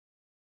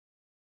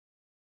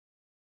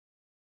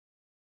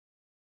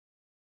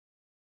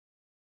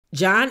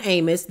John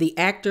Amos, the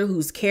actor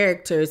whose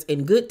characters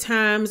in Good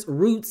Times,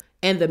 Roots,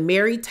 and The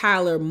Mary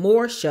Tyler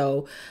Moore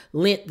Show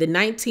lent the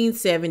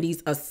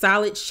 1970s a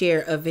solid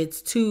share of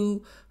its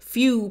too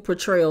few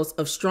portrayals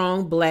of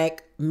strong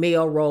black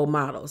male role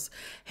models,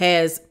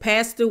 has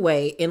passed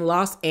away in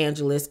Los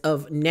Angeles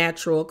of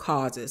natural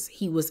causes.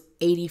 He was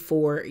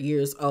 84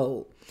 years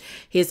old.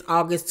 His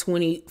August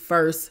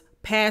 21st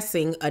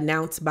passing,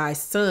 announced by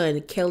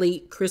son Kelly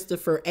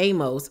Christopher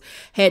Amos,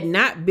 had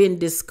not been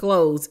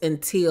disclosed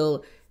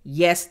until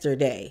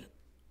yesterday.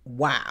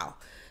 Wow.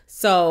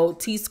 So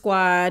T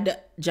Squad,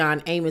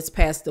 John Amos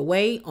passed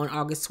away on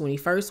August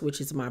 21st,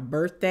 which is my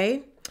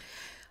birthday.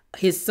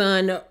 His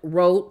son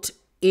wrote,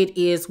 "It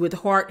is with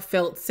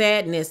heartfelt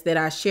sadness that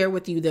I share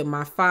with you that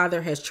my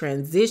father has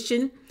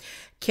transitioned."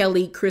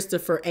 Kelly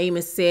Christopher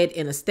Amos said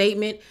in a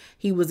statement,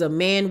 "He was a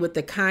man with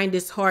the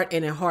kindest heart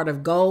and a heart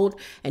of gold,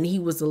 and he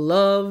was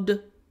loved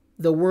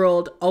the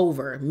world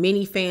over.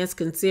 Many fans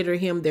consider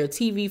him their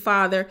TV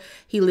father.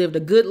 He lived a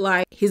good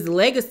life. His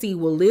legacy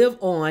will live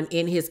on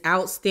in his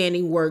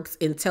outstanding works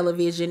in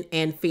television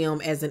and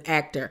film as an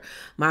actor.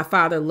 My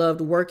father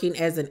loved working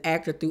as an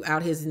actor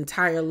throughout his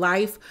entire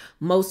life,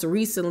 most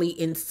recently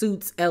in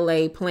Suits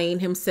LA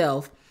playing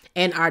himself,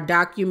 and our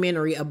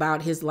documentary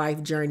about his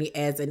life journey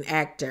as an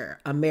actor,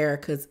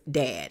 America's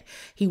Dad.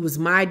 He was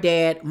my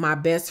dad, my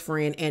best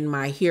friend, and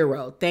my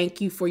hero.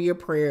 Thank you for your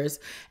prayers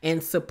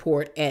and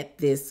support at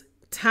this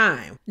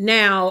time."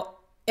 Now,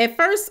 at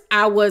first,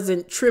 I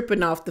wasn't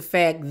tripping off the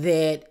fact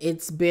that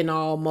it's been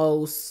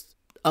almost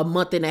a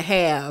month and a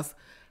half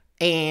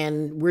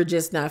and we're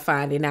just not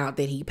finding out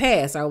that he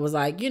passed. I was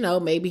like,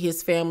 maybe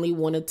his family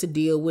wanted to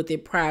deal with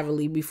it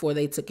privately before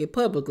they took it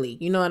publicly.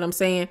 You know what I'm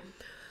saying?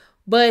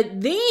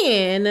 But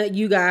then,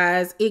 you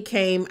guys, it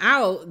came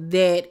out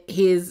that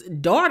his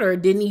daughter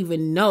didn't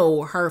even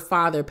know her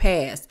father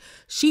passed.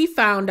 She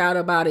found out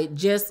about it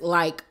just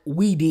like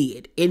we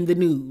did in the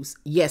news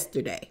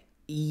yesterday.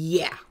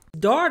 Yeah.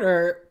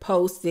 Daughter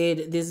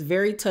posted this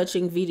very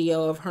touching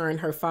video of her and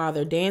her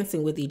father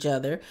dancing with each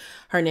other.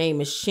 Her name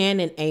is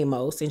Shannon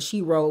Amos, and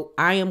she wrote,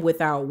 "I am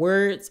without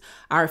words.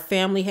 Our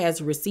family has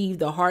received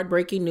the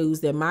heartbreaking news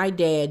that my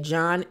dad,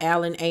 John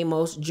Allen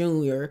Amos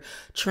Jr.,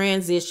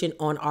 transitioned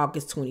on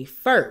August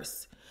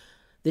 21st.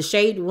 The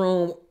Shade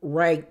Room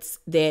writes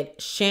that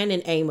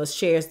Shannon Amos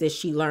shares that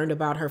she learned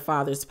about her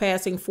father's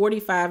passing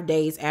 45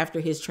 days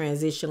after his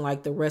transition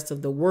like the rest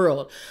of the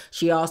world.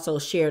 She also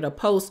shared a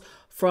post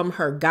from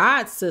her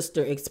god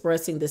sister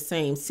expressing the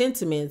same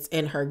sentiments,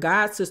 and her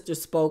god sister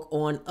spoke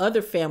on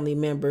other family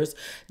members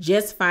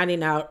just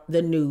finding out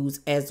the news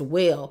as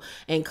well,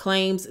 and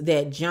claims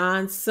that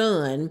John's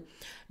son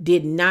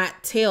did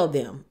not tell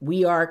them.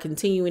 We are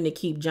continuing to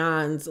keep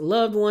John's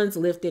loved ones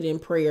lifted in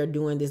prayer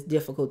during this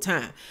difficult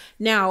time."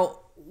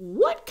 Now,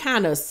 what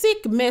kind of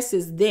sick mess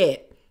is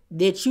that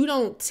you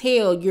don't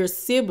tell your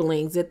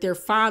siblings that their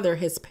father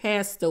has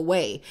passed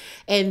away?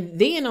 And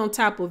then on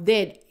top of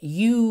that,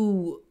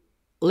 you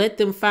let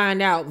them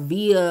find out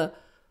via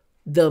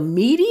the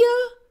media?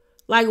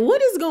 Like,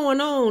 what is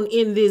going on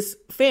in this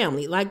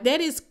family? Like,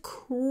 that is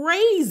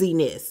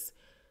craziness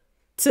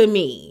to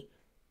me.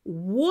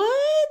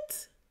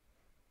 What?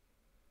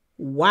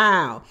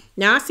 Wow.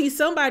 Now I see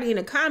somebody in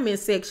the comment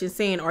section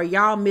saying, "Are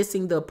y'all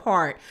missing the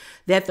part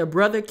that the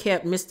brother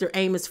kept Mr.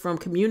 Amos from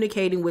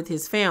communicating with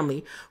his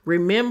family?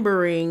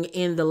 Remembering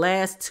in the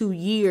last 2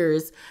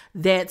 years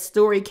that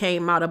story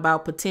came out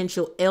about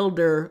potential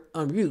elder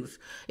abuse.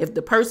 If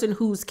the person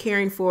who's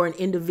caring for an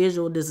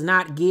individual does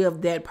not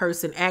give that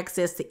person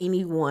access to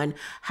anyone,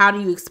 how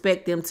do you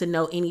expect them to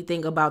know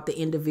anything about the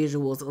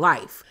individual's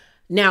life?"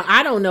 Now,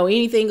 I don't know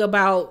anything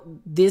about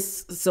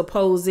this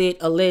supposed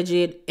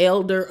alleged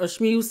elder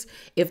abuse.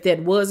 If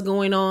that was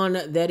going on,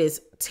 that is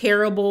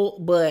terrible.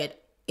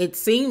 But it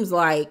seems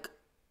like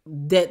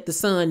that the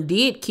son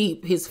did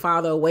keep his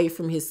father away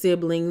from his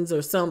siblings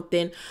or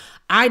something.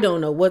 I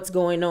don't know what's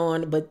going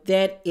on, but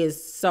that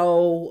is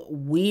so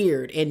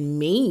weird and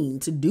mean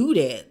to do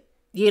that.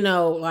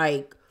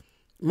 Like,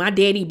 my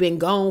daddy been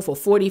gone for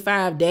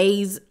 45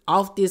 days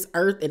off this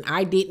earth and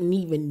I didn't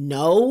even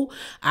know.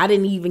 I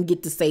didn't even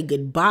get to say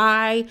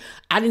goodbye.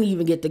 I didn't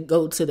even get to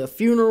go to the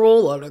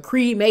funeral or the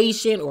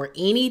cremation or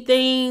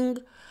anything.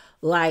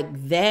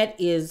 Like, that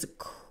is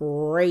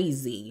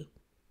crazy.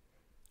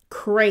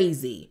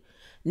 Crazy.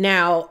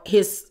 Now,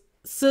 his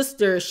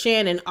sister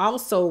Shannon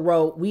also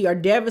wrote, "We are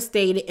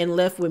devastated and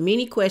left with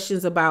many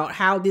questions about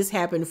how this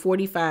happened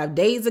 45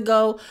 days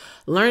ago.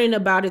 Learning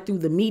about it through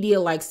the media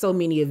like so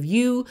many of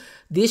you.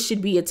 This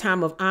should be a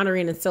time of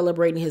honoring and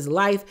celebrating his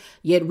life,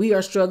 yet we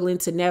are struggling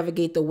to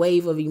navigate the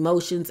wave of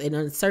emotions and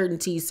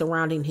uncertainty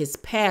surrounding his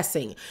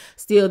passing.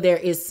 Still, there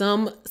is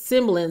some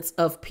semblance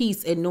of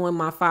peace in knowing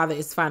my father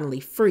is finally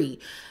free.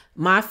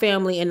 My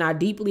family and I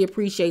deeply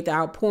appreciate the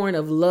outpouring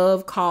of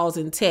love, calls,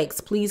 and texts.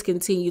 Please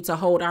continue to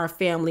hold our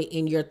family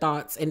in your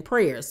thoughts and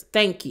prayers.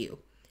 Thank you."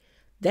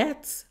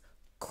 That's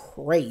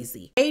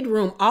crazy. Shade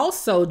Room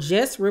also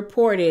just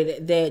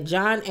reported that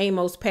John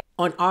Amos passed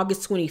on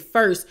August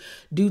 21st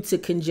due to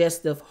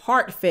congestive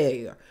heart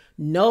failure.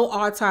 No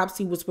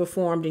autopsy was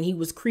performed, and he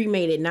was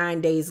cremated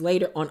 9 days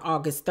later on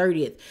August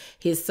 30th.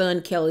 His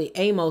son, Kelly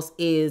AMOS,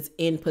 is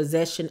in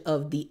possession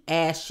of the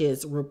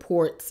ashes,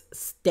 reports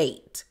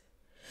state.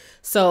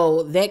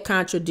 So that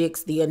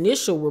contradicts the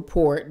initial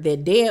report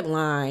that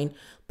Deadline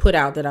put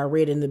out that I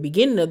read in the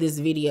beginning of this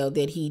video,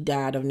 that he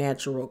died of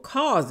natural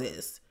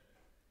causes.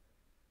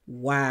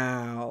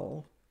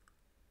 Wow.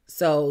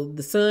 So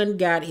the son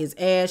got his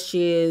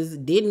ashes,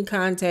 didn't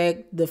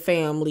contact the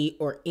family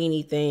or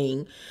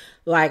anything.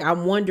 Like,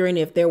 I'm wondering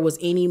if there was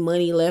any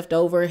money left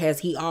over. Has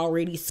he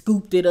already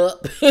scooped it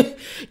up,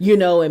 you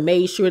know, and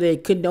made sure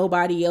that could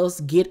nobody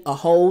else get a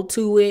hold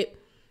to it?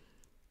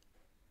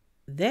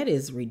 That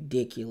is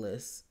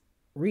ridiculous.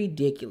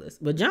 Ridiculous.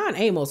 But John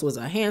Amos was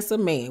a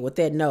handsome man with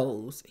that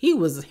nose. He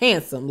was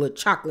handsome, little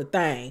chocolate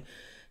thing.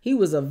 He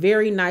was a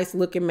very nice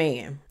looking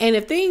man. And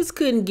if things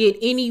couldn't get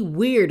any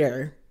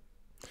weirder,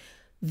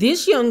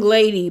 this young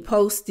lady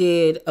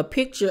posted a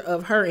picture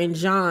of her and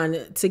John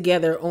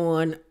together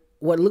on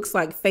what looks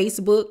like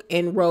Facebook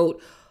and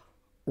wrote,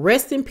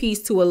 "Rest in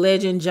peace to a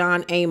legend,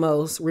 John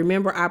Amos.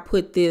 Remember, I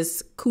put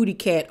this cootie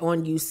cat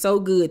on you so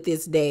good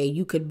this day,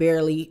 you could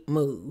barely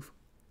move."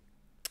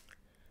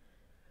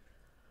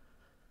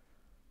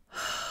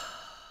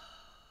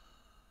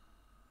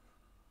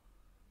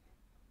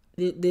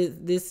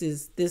 This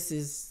is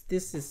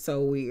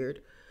so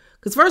weird.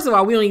 Because first of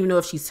all, we don't even know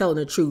if she's telling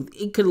the truth.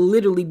 It could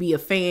literally be a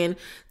fan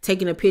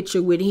taking a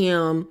picture with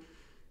him.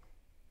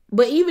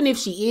 But even if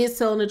she is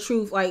telling the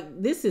truth,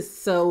 like, this is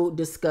so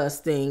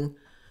disgusting,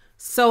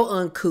 so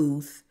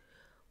uncouth.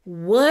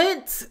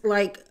 What?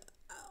 Like,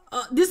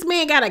 this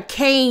man got a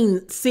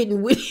cane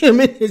sitting with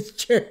him in his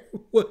chair.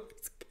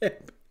 What's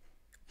happening?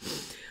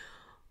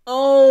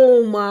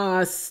 Oh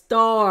my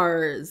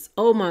stars.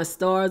 Oh my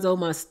stars. Oh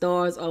my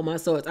stars. Oh my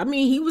stars. I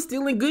mean, he was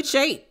still in good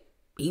shape.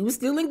 He was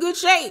still in good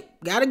shape.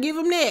 Gotta give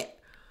him that.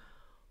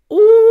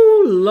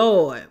 Oh,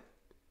 Lord.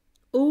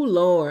 Oh,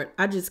 Lord.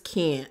 I just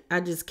can't. I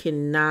just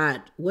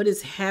cannot. What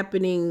is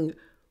happening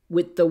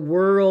with the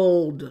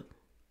world?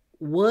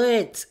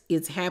 What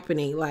is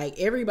happening? Like,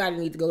 everybody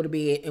needs to go to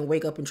bed and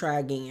wake up and try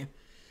again.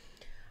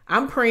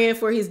 I'm praying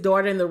for his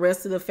daughter and the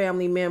rest of the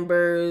family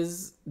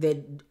members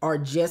that are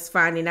just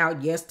finding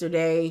out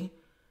yesterday.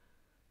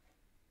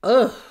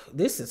 Ugh,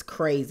 this is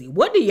crazy.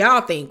 What do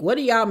y'all think? What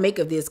do y'all make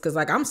of this? Because,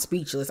 like, I'm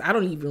speechless. I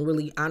don't even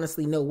really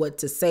honestly know what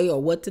to say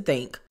or what to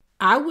think.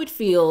 I would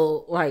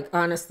feel, like,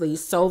 honestly,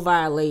 so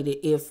violated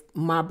if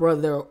my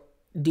brother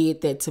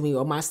did that to me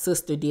or my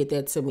sister did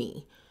that to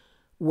me,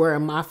 where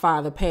my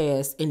father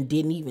passed and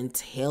didn't even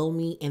tell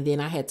me, and then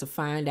I had to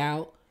find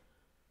out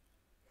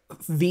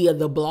via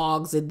the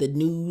blogs and the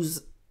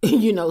news,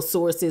 you know,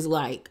 sources.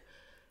 Like,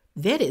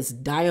 that is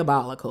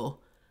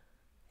diabolical.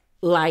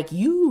 Like,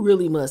 you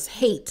really must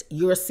hate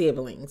your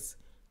siblings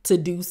to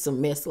do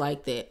some mess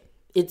like that.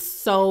 It's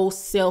so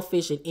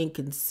selfish and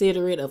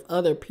inconsiderate of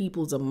other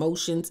people's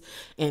emotions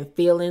and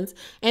feelings.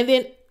 And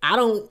then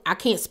I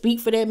can't speak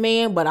for that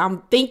man, but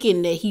I'm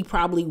thinking that he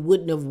probably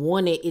wouldn't have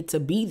wanted it to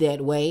be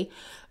that way.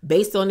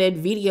 Based on that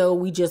video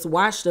we just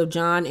watched of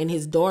John and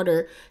his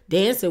daughter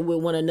dancing with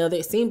one another,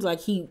 it seems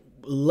like he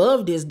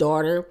loved his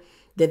daughter,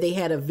 that they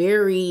had a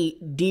very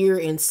dear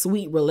and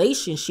sweet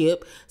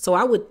relationship. So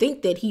I would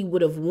think that he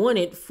would have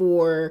wanted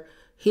for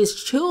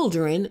his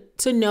children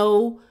to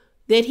know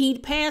that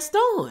he'd passed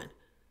on.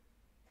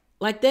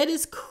 Like, that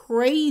is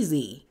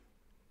crazy.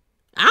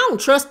 I don't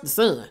trust the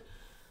son.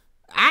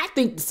 I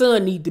think the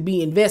son needs to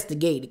be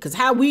investigated, because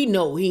how we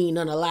know he ain't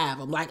unalive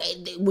him? Like,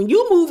 when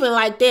you moving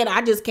like that,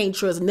 I just can't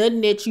trust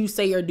nothing that you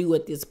say or do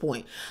at this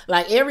point.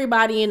 Like,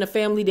 everybody in the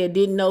family that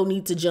didn't know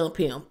need to jump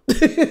him.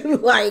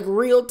 Like,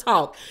 real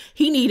talk.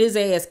 He need his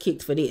ass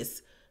kicked for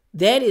this.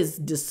 That is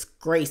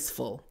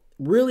disgraceful.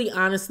 Really,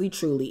 honestly,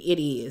 truly, it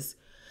is.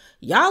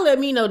 Y'all let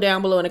me know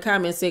down below in the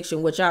comment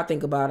section what y'all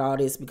think about all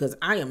this, because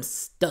I am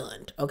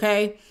stunned,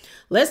 okay?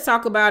 Let's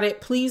talk about it.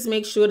 Please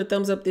make sure to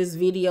thumbs up this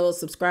video,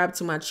 subscribe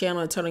to my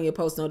channel, and turn on your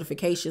post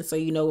notifications so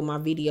you know when my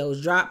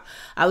videos drop.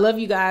 I love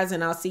you guys,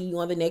 and I'll see you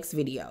on the next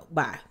video.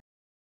 Bye.